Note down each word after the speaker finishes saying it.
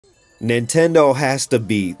Nintendo has to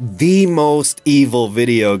be the most evil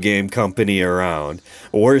video game company around,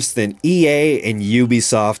 worse than EA and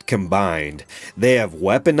Ubisoft combined. They have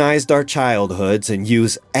weaponized our childhoods and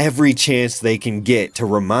use every chance they can get to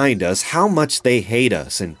remind us how much they hate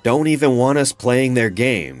us and don't even want us playing their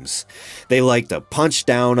games. They like to punch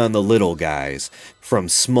down on the little guys, from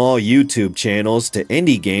small YouTube channels to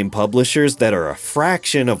indie game publishers that are a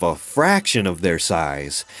fraction of their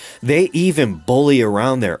size. They even bully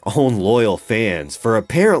around their own loyal fans for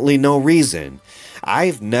apparently no reason.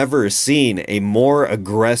 I've never seen a more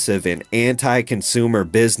aggressive and anti-consumer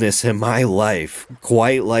business in my life,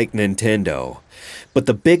 quite like Nintendo. But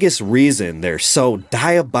the biggest reason they're so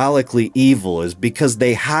diabolically evil is because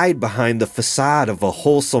they hide behind the facade of a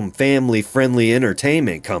wholesome family-friendly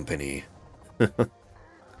entertainment company.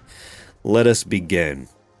 Let us begin.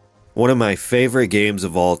 One of my favorite games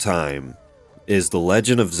of all time is The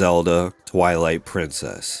Legend of Zelda: Twilight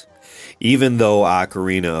Princess. Even though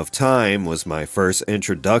Ocarina of Time was my first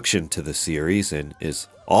introduction to the series and is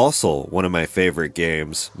also one of my favorite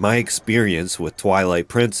games, my experience with Twilight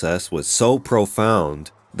Princess was so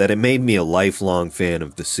profound that it made me a lifelong fan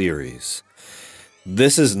of the series.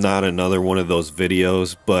 This is not another one of those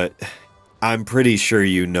videos, but I'm pretty sure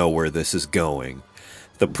you know where this is going.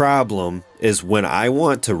 The problem is when I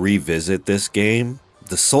want to revisit this game,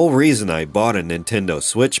 the sole reason I bought a Nintendo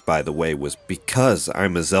Switch, by the way, was because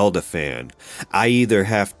I'm a Zelda fan. I either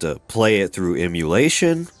have to play it through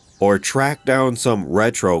emulation or track down some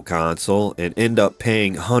retro console and end up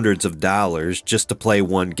paying hundreds of dollars just to play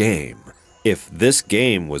one game. If this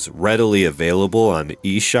game was readily available on the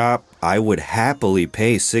eShop, I would happily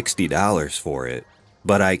pay $60 for it,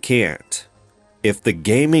 but I can't. If the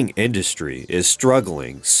gaming industry is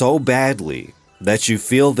struggling so badly that you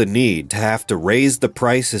feel the need to have to raise the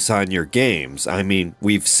prices on your games, I mean,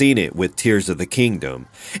 we've seen it with Tears of the Kingdom,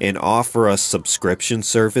 and offer us subscription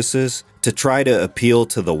services to try to appeal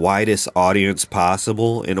to the widest audience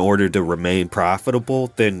possible in order to remain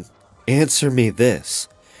profitable, then answer me this.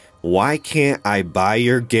 Why can't I buy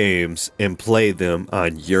your games and play them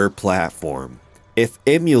on your platform? If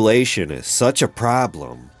emulation is such a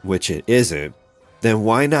problem, which it isn't, then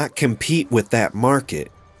why not compete with that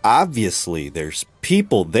market? Obviously, there's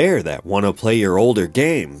people there that want to play your older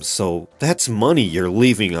games, so that's money you're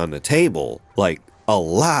leaving on the table. Like, a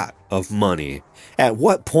lot of money. At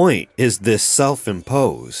what point is this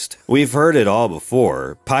self-imposed? We've heard it all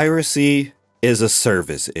before. Piracy is a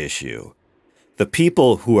service issue. The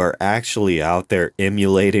people who are actually out there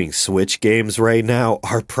emulating Switch games right now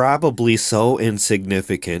are probably so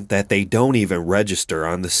insignificant that they don't even register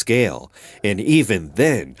on the scale. And even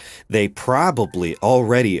then, they probably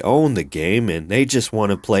already own the game and they just want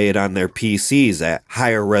to play it on their PCs at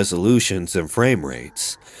higher resolutions and frame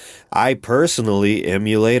rates. I personally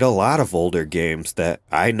emulate a lot of older games that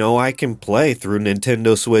I know I can play through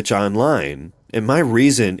Nintendo Switch Online. And my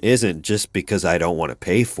reason isn't just because I don't want to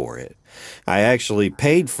pay for it. I actually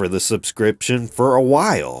paid for the subscription for a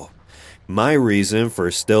while. My reason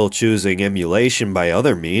for still choosing emulation by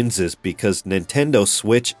other means is because Nintendo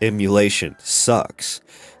Switch emulation sucks.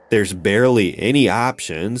 There's barely any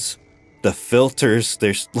options. The filters,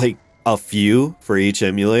 there's like a few for each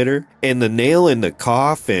emulator. And the nail in the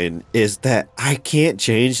coffin is that I can't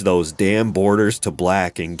change those damn borders to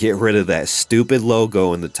black and get rid of that stupid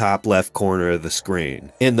logo in the top left corner of the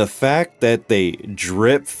screen. And the fact that they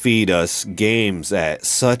drip feed us games at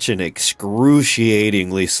such an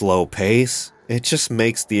excruciatingly slow pace, it just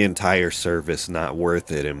makes the entire service not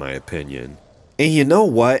worth it in my opinion. And you know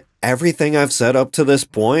what? Everything I've said up to this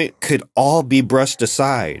point could all be brushed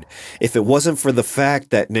aside if it wasn't for the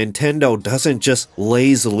fact that Nintendo doesn't just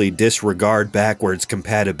lazily disregard backwards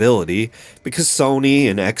compatibility, because Sony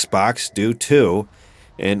and Xbox do too.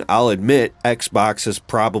 And I'll admit, Xbox is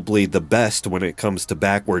probably the best when it comes to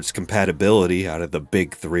backwards compatibility out of the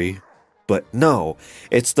big three. But no,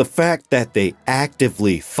 it's the fact that they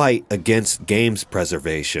actively fight against games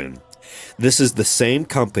preservation. This is the same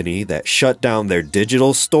company that shut down their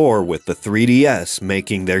digital store with the 3DS,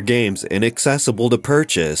 making their games inaccessible to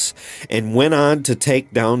purchase, and went on to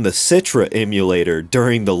take down the Citra emulator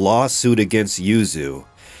during the lawsuit against Yuzu.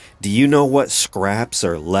 Do you know what scraps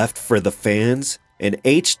are left for the fans? An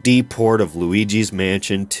HD port of Luigi's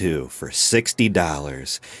Mansion 2 for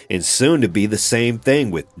 $60, and soon to be the same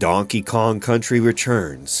thing with Donkey Kong Country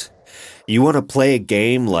Returns. You want to play a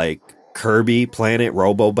game like Kirby Planet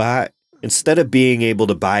Robobot? Instead of being able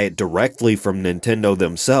to buy it directly from Nintendo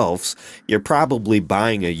themselves, you're probably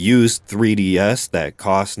buying a used 3DS that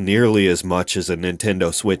costs nearly as much as a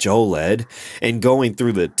Nintendo Switch OLED, and going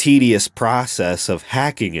through the tedious process of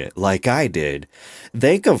hacking it like I did.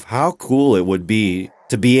 Think of how cool it would be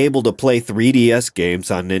to be able to play 3DS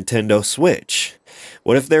games on Nintendo Switch.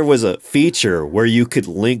 What if there was a feature where you could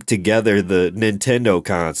link together the Nintendo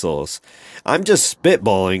consoles? I'm just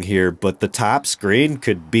spitballing here, but the top screen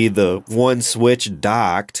could be the one Switch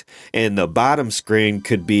docked, and the bottom screen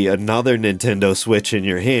could be another Nintendo Switch in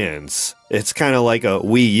your hands. It's kind of like a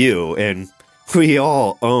Wii U, and we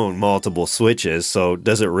all own multiple Switches, so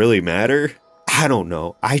does it really matter? I don't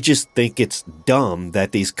know. I just think it's dumb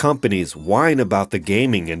that these companies whine about the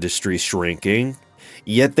gaming industry shrinking,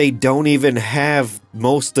 yet they don't even have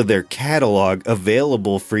most of their catalog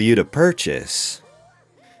available for you to purchase.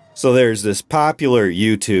 So there's this popular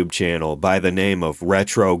YouTube channel by the name of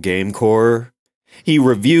Retro Gamecore. He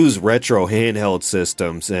reviews retro handheld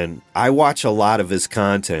systems, and I watch a lot of his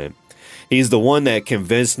content. He's the one that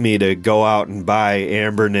convinced me to go out and buy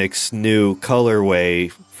Ambernick's new colorway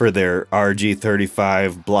for their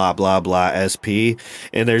RG35 blah blah blah SP,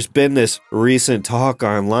 and there's been this recent talk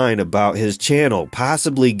online about his channel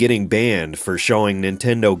possibly getting banned for showing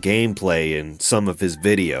Nintendo gameplay in some of his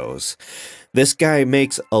videos. This guy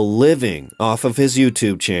makes a living off of his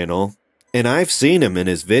YouTube channel, and I've seen him in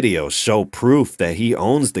his videos show proof that he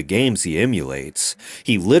owns the games he emulates.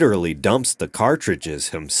 He literally dumps the cartridges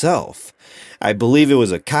himself. I believe it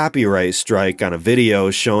was a copyright strike on a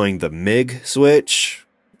video showing the MIG switch,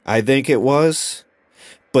 I think it was.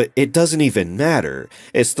 But it doesn't even matter.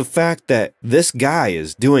 It's the fact that this guy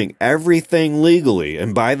is doing everything legally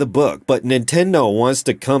and by the book, but Nintendo wants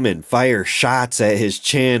to come and fire shots at his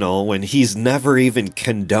channel when he's never even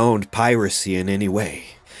condoned piracy in any way.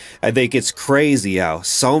 I think it's crazy how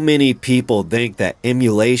so many people think that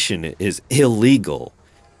emulation is illegal.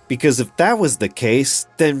 Because if that was the case,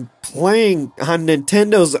 then playing on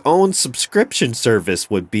Nintendo's own subscription service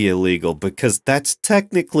would be illegal, because that's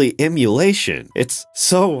technically emulation. It's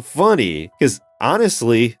so funny, because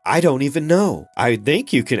honestly, I don't even know. I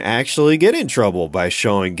think you can actually get in trouble by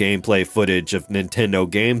showing gameplay footage of Nintendo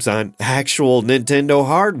games on actual Nintendo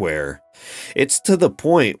hardware. It's to the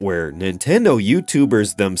point where Nintendo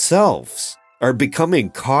YouTubers themselves are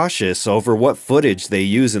becoming cautious over what footage they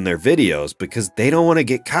use in their videos because they don't want to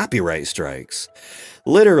get copyright strikes.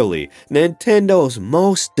 Literally, Nintendo's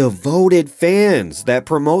most devoted fans that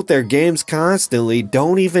promote their games constantly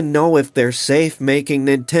don't even know if they're safe making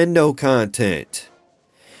Nintendo content.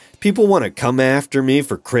 People want to come after me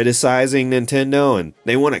for criticizing Nintendo, and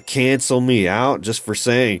they want to cancel me out just for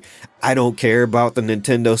saying I don't care about the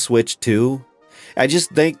Nintendo Switch 2. I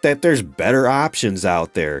just think that there's better options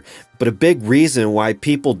out there. But a big reason why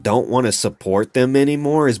people don't want to support them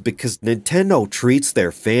anymore is because Nintendo treats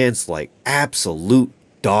their fans like absolute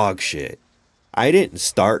dog shit. I didn't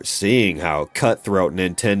start seeing how cutthroat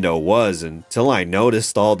Nintendo was until I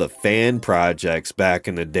noticed all the fan projects back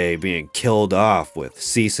in the day being killed off with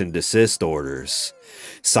cease and desist orders.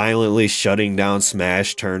 Silently shutting down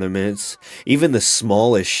Smash tournaments, even the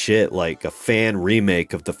smallest shit like a fan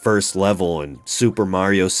remake of the first level in Super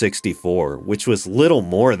Mario 64, which was little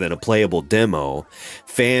more than a playable demo,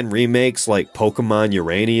 fan remakes like Pokemon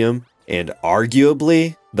Uranium, and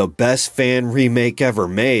arguably the best fan remake ever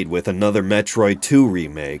made with another Metroid 2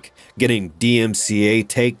 remake, getting DMCA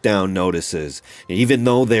takedown notices, even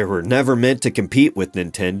though they were never meant to compete with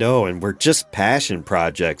Nintendo and were just passion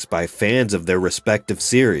projects by fans of their respective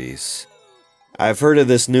series. I've heard of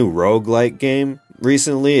this new roguelike game.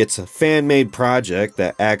 Recently, it's a fan-made project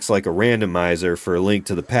that acts like a randomizer for A Link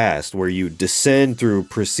to the Past, where you descend through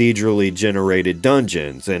procedurally generated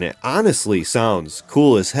dungeons, and it honestly sounds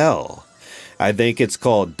cool as hell. I think it's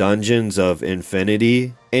called Dungeons of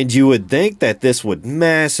Infinity, and you would think that this would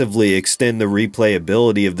massively extend the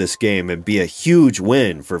replayability of this game and be a huge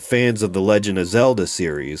win for fans of the Legend of Zelda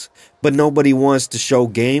series, but nobody wants to show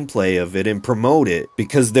gameplay of it and promote it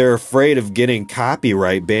because they're afraid of getting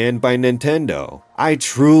copyright banned by Nintendo. I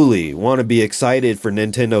truly want to be excited for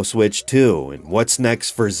Nintendo Switch 2 and what's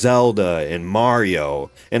next for Zelda and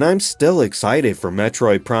Mario, and I'm still excited for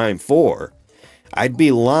Metroid Prime 4. I'd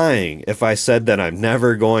be lying if I said that I'm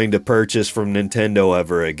never going to purchase from Nintendo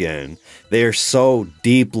ever again. They are so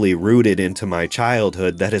deeply rooted into my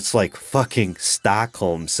childhood that it's like fucking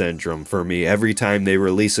Stockholm Syndrome for me every time they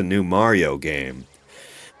release a new Mario game.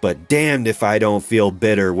 But damned if I don't feel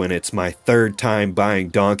bitter when it's my third time buying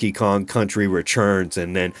Donkey Kong Country Returns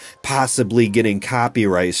and then possibly getting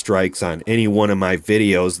copyright strikes on any one of my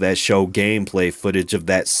videos that show gameplay footage of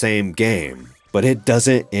that same game. But it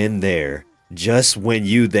doesn't end there. Just when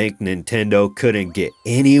you think Nintendo couldn't get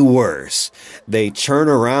any worse, they turn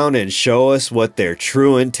around and show us what their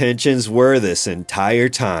true intentions were this entire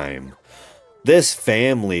time. This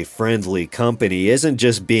family-friendly company isn't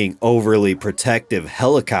just being overly protective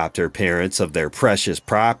helicopter parents of their precious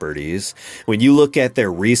properties. When you look at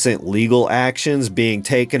their recent legal actions being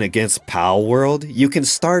taken against Palworld, you can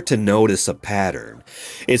start to notice a pattern.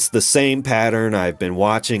 It's the same pattern I've been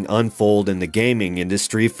watching unfold in the gaming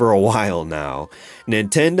industry for a while now.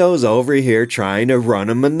 Nintendo's over here trying to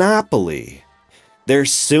run a monopoly. They're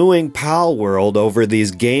suing Palworld over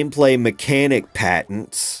these gameplay mechanic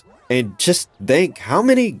patents. And just think, how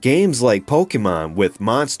many games like Pokemon with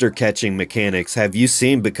monster catching mechanics have you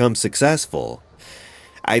seen become successful?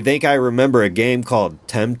 I think I remember a game called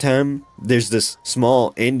Temtem. There's this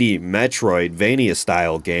small indie Metroidvania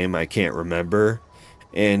style game I can't remember.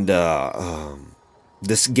 And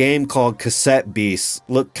this game called Cassette Beasts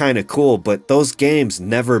looked kind of cool, but those games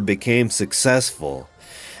never became successful.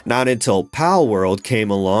 Not until Palworld came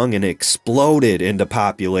along and exploded into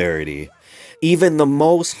popularity. Even the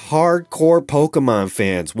most hardcore Pokemon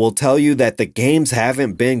fans will tell you that the games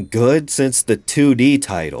haven't been good since the 2D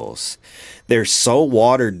titles. They're so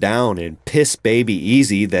watered down and piss baby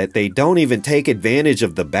easy that they don't even take advantage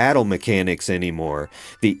of the battle mechanics anymore.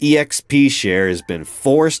 The EXP share has been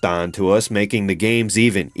forced onto us, making the games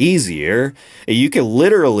even easier. You can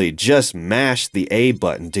literally just mash the A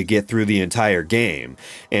button to get through the entire game.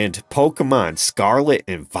 And Pokemon Scarlet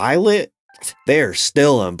and Violet? They're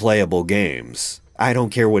still unplayable games. I don't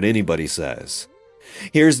care what anybody says.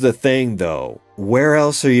 Here's the thing though, where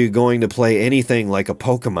else are you going to play anything like a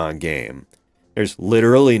Pokemon game? There's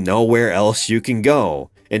literally nowhere else you can go.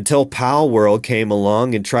 Until Palworld came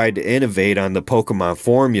along and tried to innovate on the Pokemon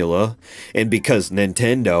formula, and because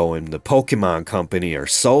Nintendo and the Pokemon Company are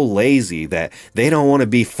so lazy that they don't want to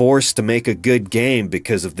be forced to make a good game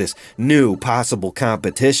because of this new possible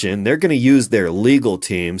competition, they're going to use their legal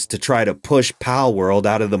teams to try to push Palworld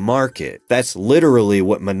out of the market. That's literally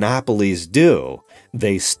what monopolies do.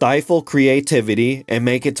 They stifle creativity and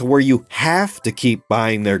make it to where you have to keep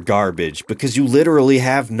buying their garbage because you literally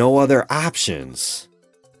have no other options.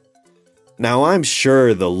 Now, I'm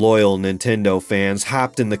sure the loyal Nintendo fans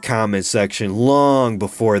hopped in the comment section long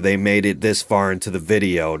before they made it this far into the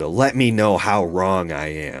video to let me know how wrong I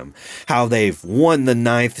am, how they've won the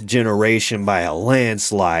 9th generation by a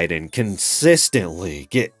landslide and consistently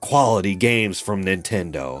get quality games from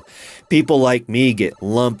Nintendo. People like me get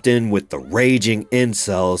lumped in with the raging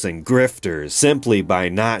incels and grifters simply by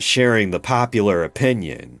not sharing the popular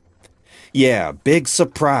opinion. Yeah, big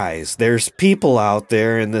surprise, there's people out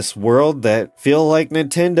there in this world that feel like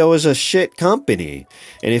Nintendo is a shit company.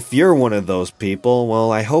 And if you're one of those people, well,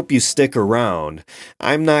 I hope you stick around.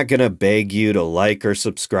 I'm not gonna beg you to like or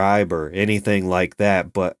subscribe or anything like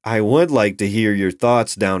that, but I would like to hear your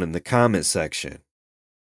thoughts down in the comment section.